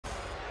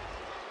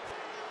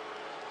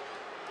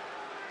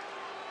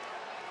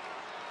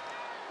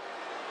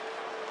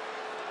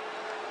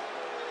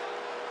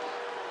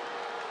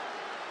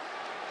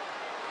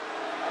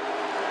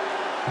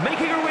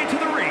making her way to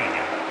the ring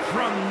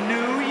from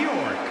New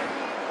York,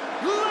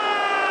 Liger!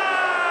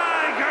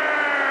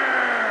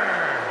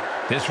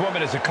 This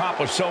woman has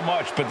accomplished so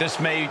much, but this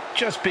may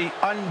just be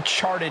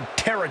uncharted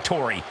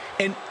territory.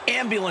 An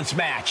ambulance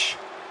match.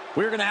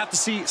 We're going to have to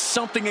see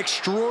something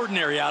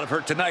extraordinary out of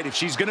her tonight if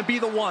she's going to be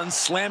the one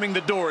slamming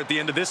the door at the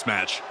end of this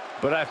match.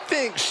 But I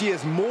think she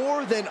is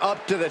more than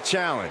up to the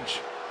challenge.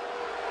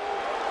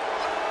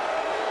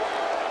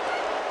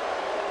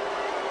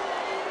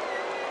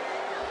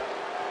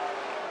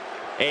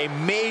 A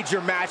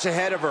major match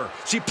ahead of her.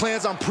 She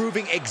plans on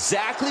proving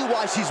exactly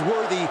why she's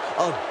worthy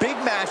of big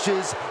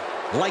matches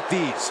like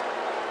these.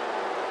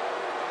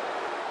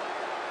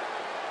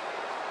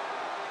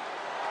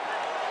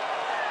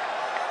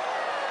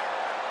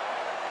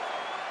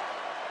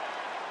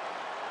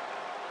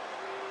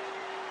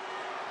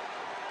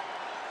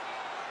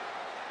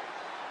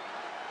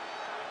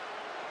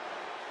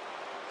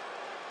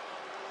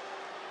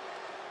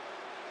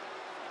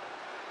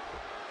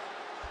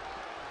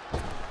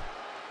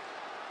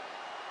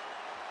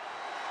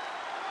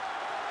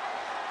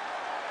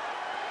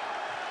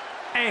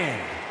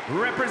 And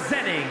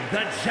representing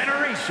the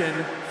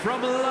generation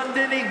from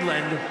London,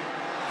 England,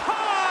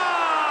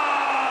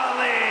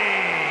 holley!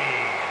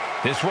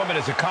 This woman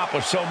has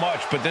accomplished so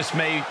much, but this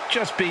may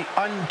just be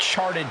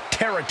uncharted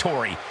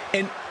territory.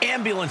 An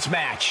ambulance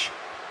match.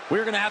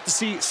 We're going to have to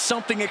see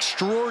something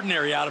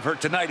extraordinary out of her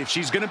tonight if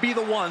she's going to be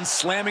the one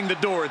slamming the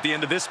door at the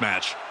end of this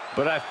match.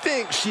 But I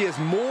think she is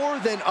more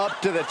than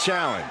up to the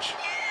challenge.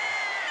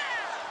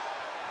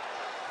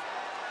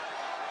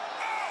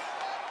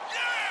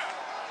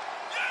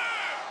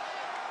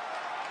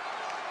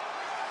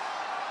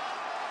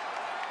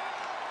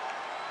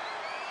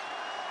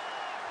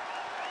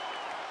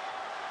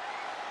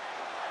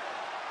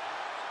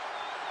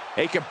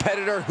 A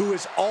competitor who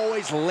is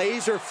always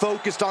laser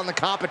focused on the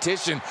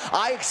competition.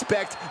 I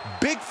expect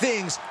big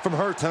things from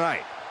her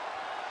tonight.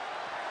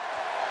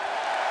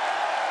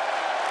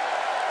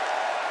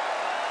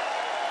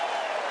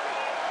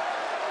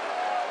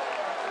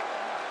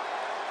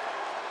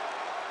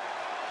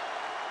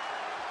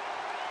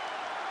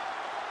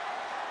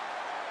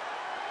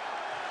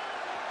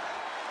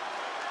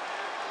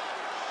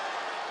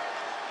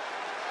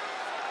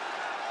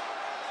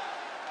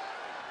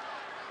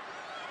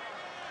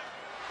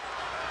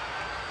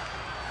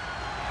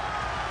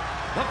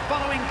 The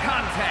following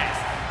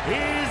contest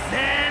is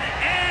an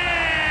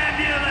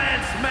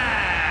ambulance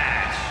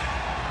match.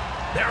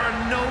 There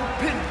are no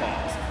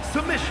pinfalls,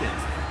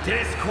 submissions,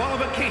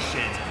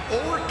 disqualifications,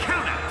 or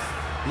countouts.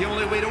 The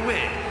only way to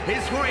win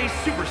is for a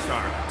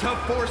superstar to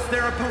force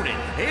their opponent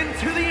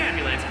into the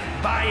ambulance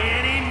by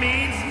any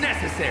means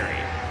necessary.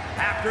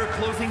 After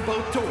closing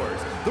both doors,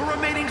 the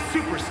remaining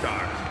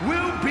superstar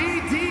will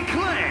be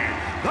declared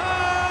the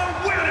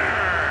winner.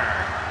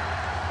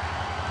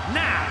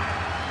 Now,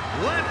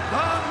 let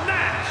the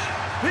match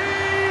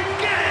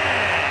begin!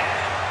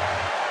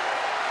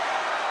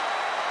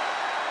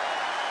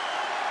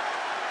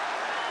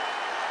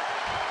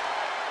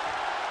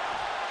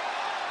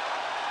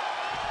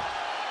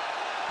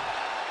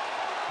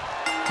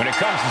 When it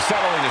comes to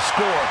settling a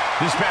score,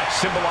 this match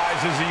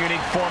symbolizes a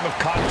unique form of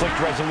conflict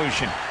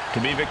resolution. To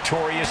be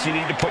victorious, you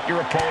need to put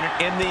your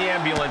opponent in the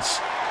ambulance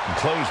and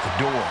close the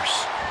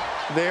doors.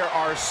 There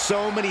are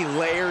so many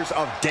layers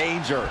of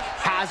danger.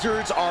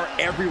 Hazards are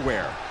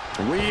everywhere.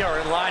 We are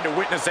in line to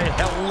witness a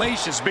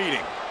hellacious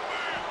beating.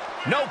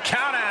 No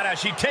count out as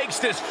she takes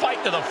this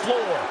fight to the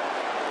floor.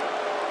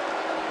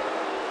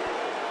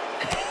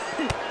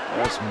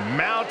 Just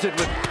mounted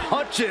with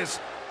punches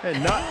and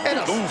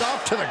a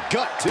stop to the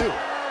gut too.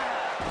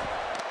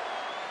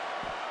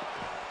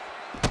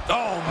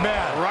 Oh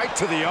man, right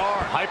to the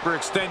arm.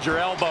 Hyperextend your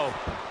elbow.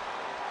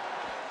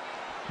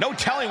 No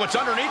telling what's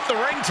underneath the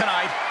ring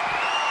tonight.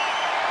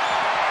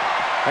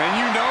 And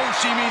you know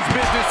she means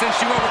business since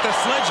she went with the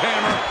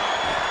sledgehammer.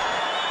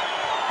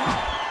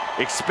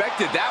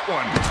 Expected that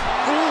one.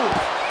 Ooh,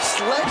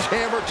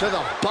 sledgehammer to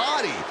the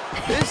body.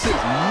 This is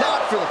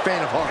not for the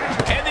faint of heart.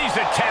 And these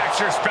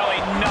attacks are spelling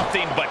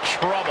nothing but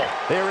trouble.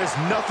 There is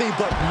nothing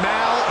but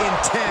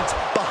malintent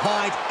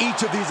behind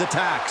each of these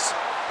attacks.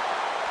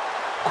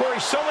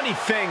 Corey, so many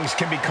things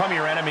can become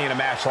your enemy in a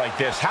match like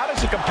this. How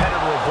does a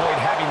competitor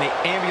avoid having the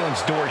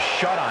ambulance doors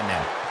shut on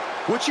them?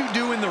 What you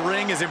do in the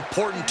ring is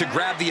important to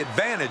grab the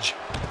advantage,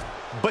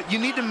 but you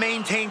need to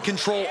maintain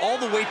control all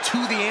the way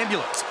to the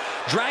ambulance.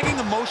 Dragging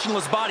a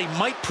motionless body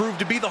might prove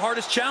to be the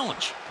hardest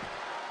challenge.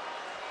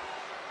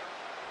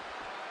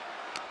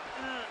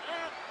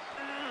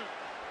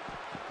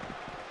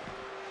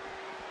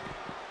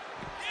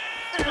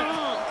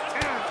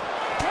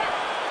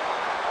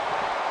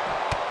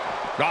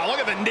 Oh, look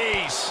at the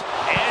knees.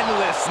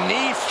 Endless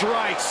knee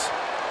strikes.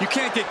 You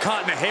can't get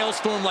caught in a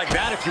hailstorm like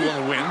that if you want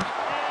to win.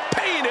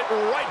 Paying it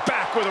right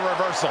back with a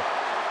reversal.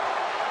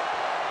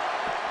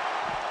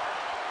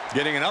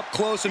 Getting an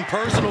up-close and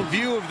personal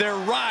view of their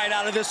ride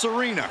out of this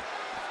arena.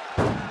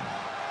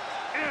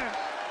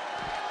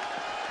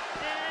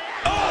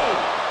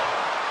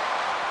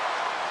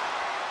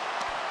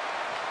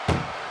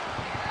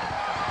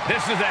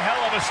 This is a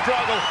hell of a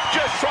struggle.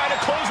 Just trying to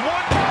close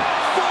one.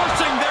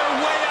 Forcing their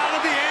way out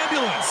of the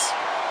ambulance.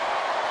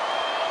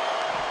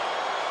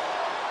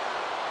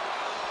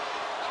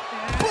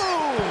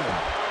 Boom!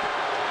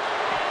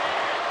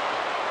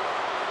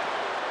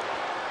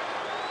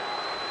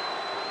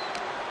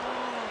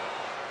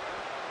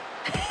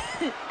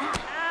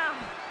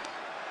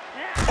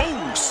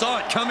 Oh, saw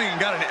it coming and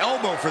got an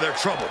elbow for their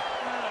trouble.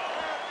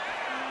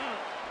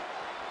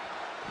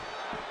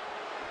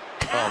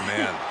 Oh,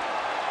 man.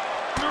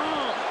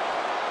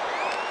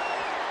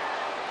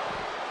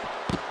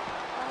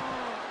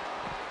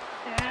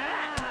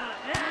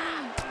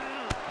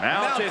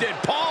 Mounted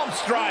palm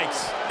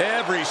strikes.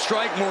 Every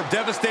strike more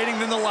devastating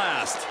than the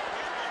last.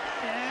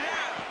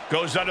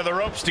 Goes under the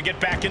ropes to get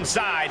back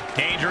inside.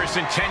 Dangerous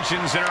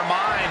intentions in her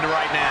mind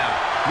right now.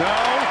 No.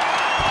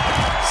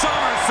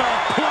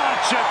 Somersault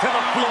plancha to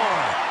the floor.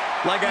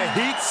 Like a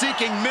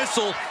heat-seeking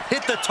missile,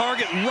 hit the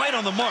target right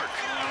on the mark.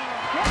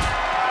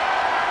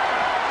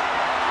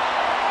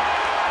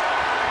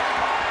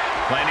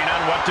 Planning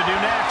on what to do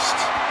next.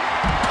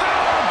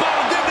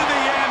 Powerbombed into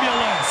the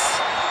ambulance.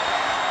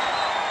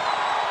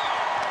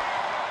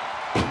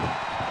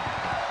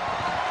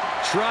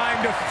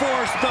 Trying to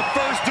force the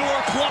first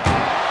door closed.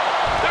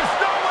 There's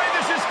no way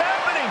this is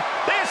happening.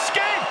 They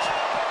escaped.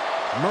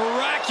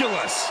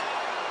 Miraculous.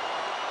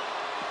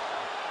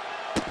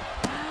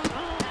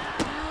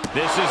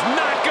 This is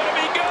not going to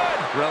be good.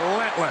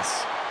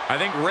 Relentless. I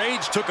think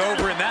rage took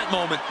over in that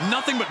moment.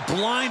 Nothing but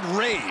blind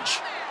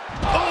rage.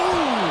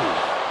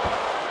 Oh!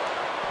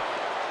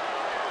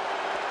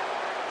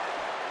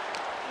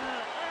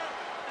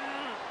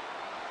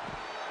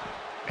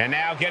 And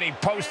now getting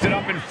posted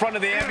up in front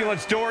of the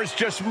ambulance doors,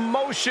 just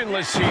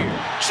motionless here.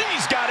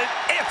 She's got an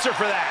answer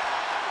for that.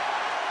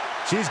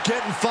 She's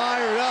getting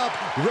fired up,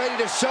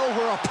 ready to show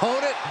her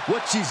opponent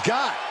what she's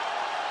got.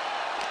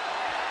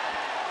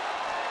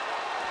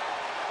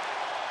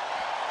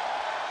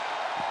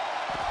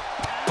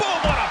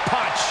 Boom, what a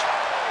punch.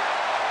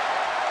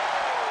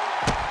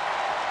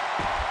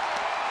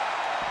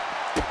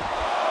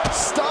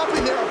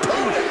 Stopping their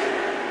opponent.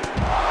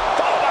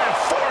 Followed by a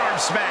forearm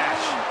smash.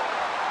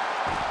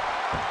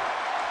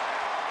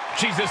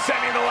 She's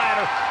ascending the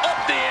ladder,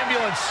 up the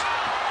ambulance.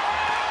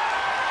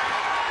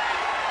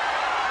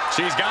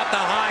 She's got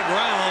the high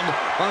ground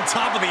on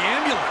top of the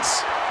ambulance.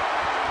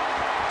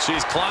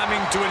 She's climbing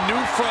to a new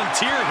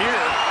frontier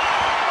here.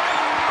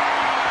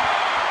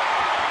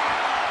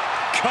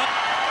 Cut.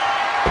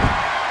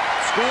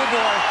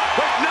 Schoolboy.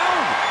 Wait, no!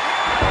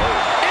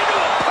 Into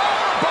a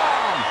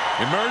powerbomb!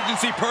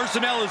 Emergency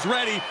personnel is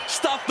ready.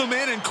 Stuff them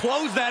in and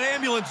close that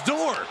ambulance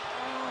door.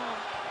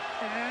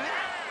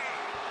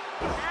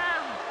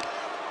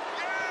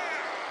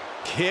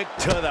 Kick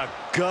to the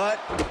gut.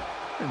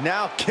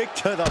 Now kick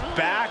to the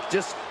back.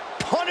 Just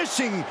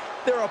punishing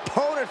their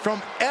opponent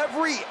from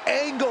every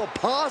angle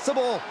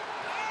possible.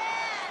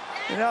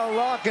 Now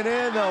locking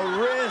in the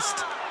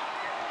wrist.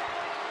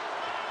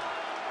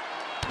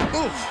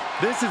 Oof.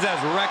 This is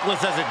as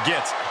reckless as it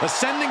gets.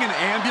 Ascending an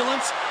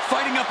ambulance,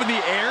 fighting up in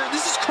the air.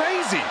 This is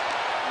crazy.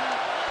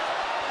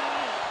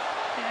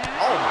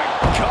 Oh my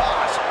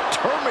gosh.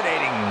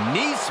 Terminating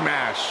knee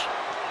smash.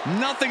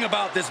 Nothing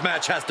about this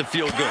match has to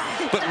feel good.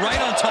 But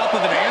right on top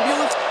of an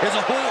ambulance is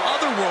a whole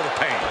other world of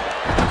pain.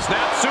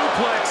 Snap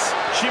suplex.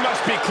 She must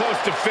be close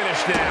to finish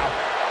now.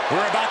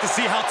 We're about to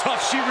see how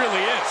tough she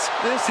really is.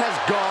 This has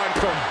gone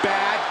from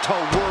bad to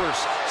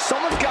worse.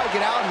 Someone's got to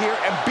get out here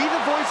and be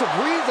the voice of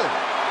reason.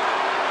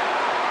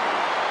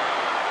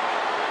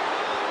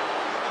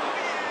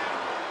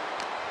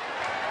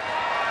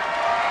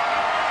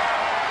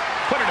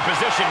 Put her in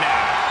position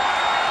now.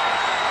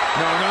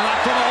 No, not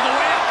from all the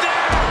way up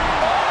there.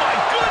 Oh, my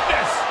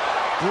goodness.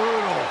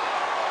 Brutal.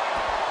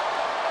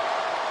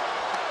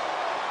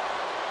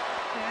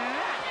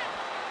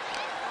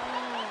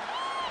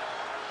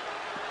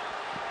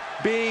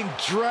 Being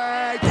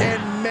dragged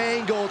and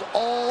mangled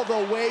all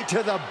the way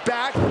to the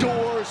back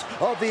doors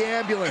of the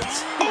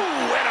ambulance. Ooh,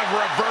 and a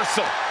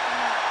reversal.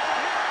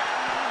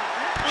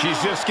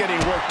 She's just getting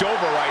worked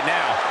over right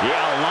now.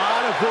 Yeah, a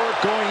lot of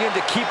work going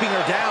into keeping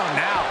her down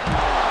now.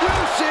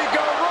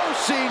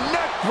 Ushigoroshi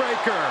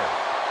neckbreaker.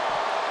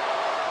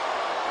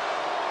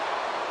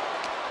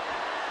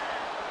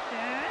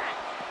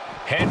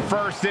 Head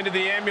first into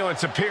the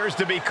ambulance, appears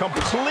to be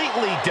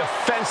completely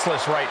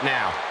defenseless right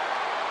now.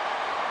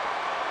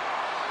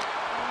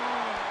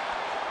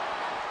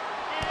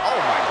 Oh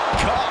my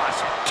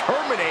gosh,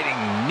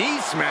 terminating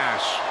knee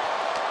smash.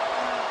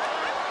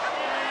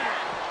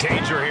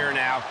 Danger here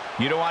now.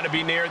 You don't want to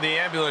be near the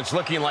ambulance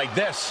looking like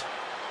this.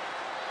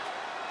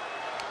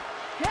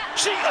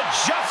 She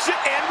adjusts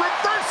it and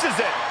reverses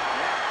it.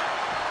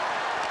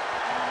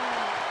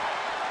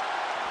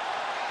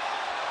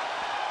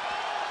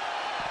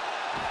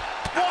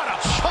 What a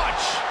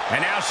punch.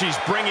 And now she's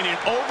bringing in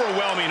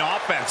overwhelming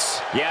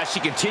offense. Yeah, she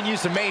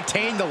continues to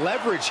maintain the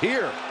leverage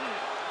here.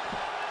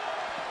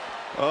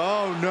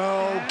 Oh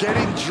no,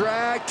 getting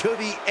dragged to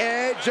the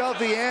edge of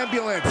the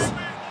ambulance.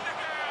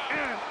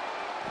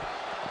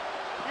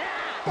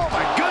 Oh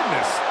my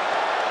goodness.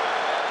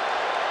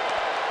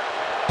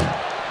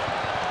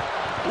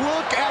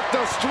 Look at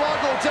the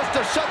struggle just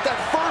to shut that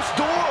first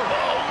door.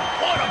 Oh,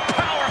 what a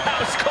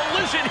powerhouse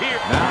collision here.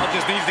 Now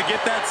just needs to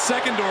get that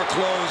second door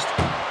closed.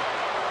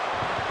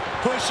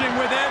 Pushing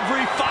with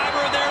every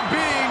fiber of their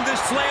being to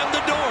slam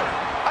the door.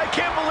 I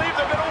can't believe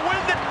they're going to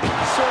win this.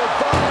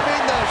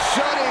 Surviving the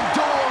shutting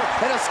door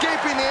and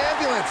escaping the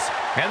ambulance.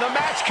 And the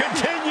match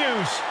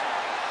continues.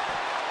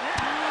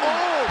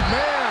 Oh,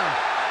 man.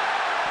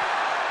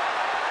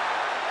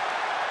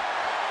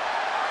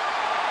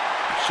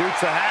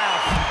 Shoots a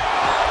half.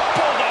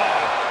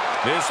 Bulldog.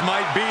 This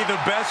might be the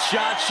best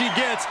shot she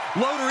gets.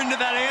 Load her into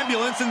that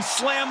ambulance and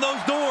slam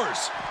those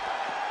doors.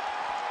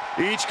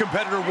 Each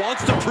competitor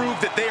wants to prove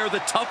that they are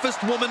the toughest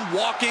woman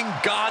walking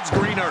God's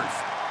green earth.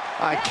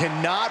 I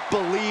cannot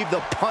believe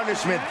the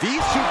punishment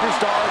these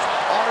superstars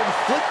are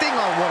inflicting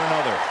on one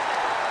another.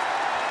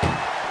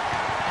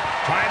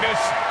 Trying to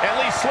at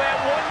least slam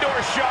one door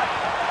shut.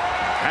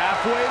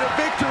 Halfway to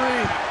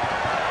victory.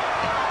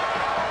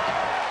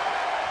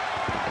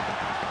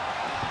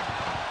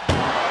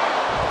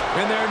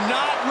 And they're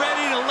not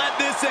ready to let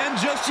this end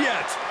just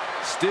yet.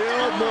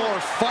 Still more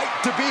fight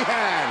to be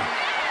had.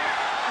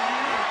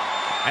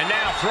 And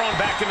now thrown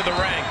back into the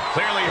ring,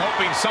 clearly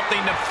hoping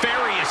something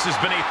nefarious is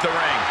beneath the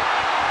ring.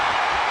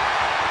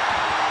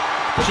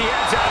 She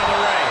heads out of the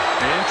ring.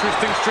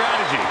 Interesting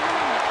strategy.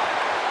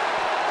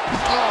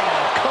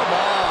 Oh, come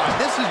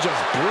on. This is just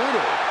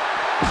brutal.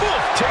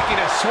 Oof, taking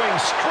a swing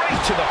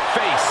straight to the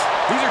face.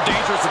 These are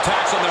dangerous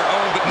attacks on their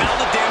own, but now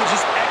the damage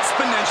is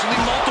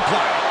exponentially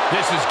multiplied.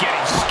 This is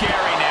getting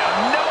scary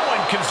now. No one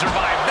can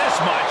survive this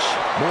much.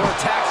 More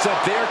attacks up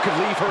there could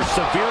leave her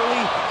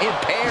severely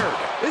impaired.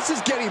 This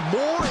is getting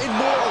more and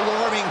more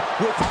alarming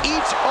with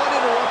each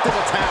uninterrupted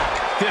attack.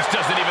 This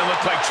doesn't even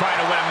look like trying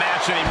to win a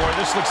match anymore.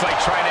 This looks like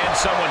trying to end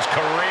someone's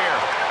career.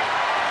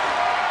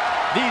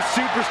 These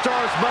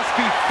superstars must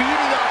be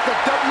feeding off the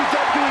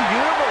WWE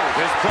Universe.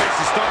 This place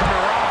is starting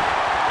to rock.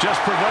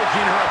 Just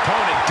provoking her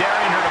opponent,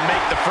 daring her to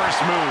make the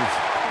first move.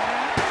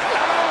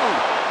 Oh!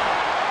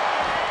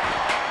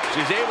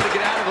 She's able to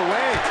get out of the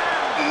way.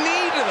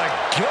 Knee to the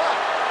gut.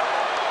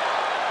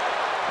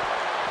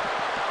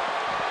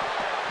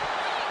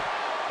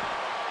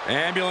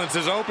 Ambulance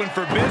is open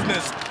for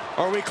business.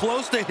 Are we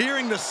close to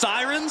hearing the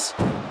sirens?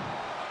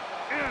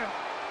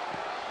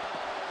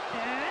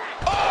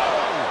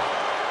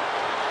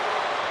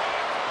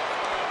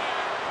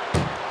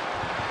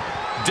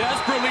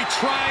 Desperately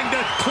trying to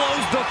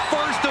close the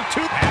first of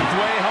two.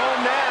 Halfway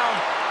home now.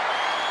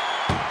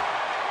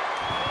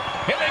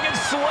 If they can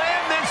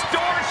slam this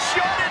door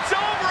shut, it's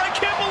over. I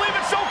can't believe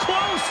it's so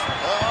close.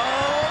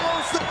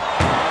 Almost.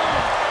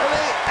 And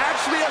they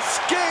actually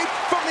escaped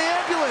from the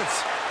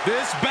ambulance.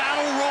 This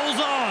battle rolls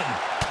on.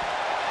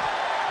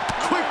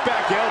 Quick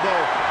back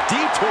elbow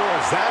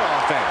detours that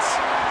offense.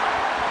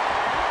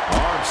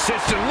 Arm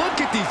sits and look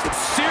at these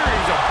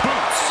series of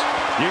boots.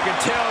 You can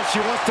tell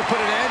she wants to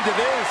put an end to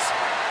this.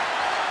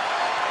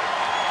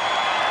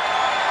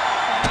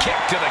 Kick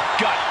to the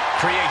gut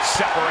creates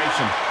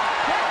separation.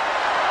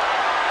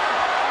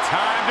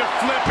 Time to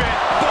flip it.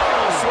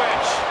 Boom,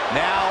 switch.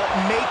 Now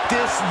make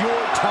this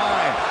your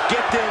time.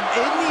 Get them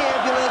in the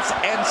ambulance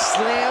and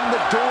slam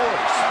the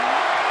doors.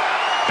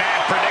 Bad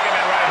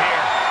predicament right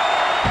here.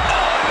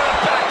 Oh, into the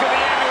back of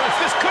the ambulance.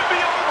 This could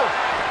be over.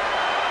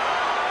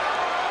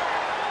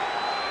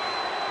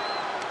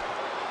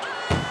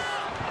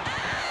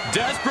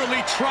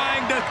 Desperately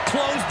trying to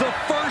close the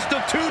first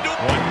of two doors.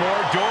 One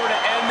more door to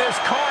end this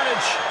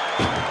carnage.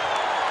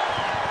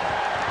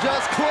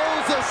 Just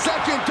close the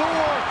second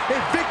door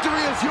and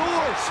victory is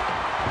yours.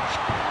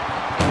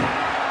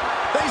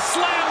 They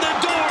slam the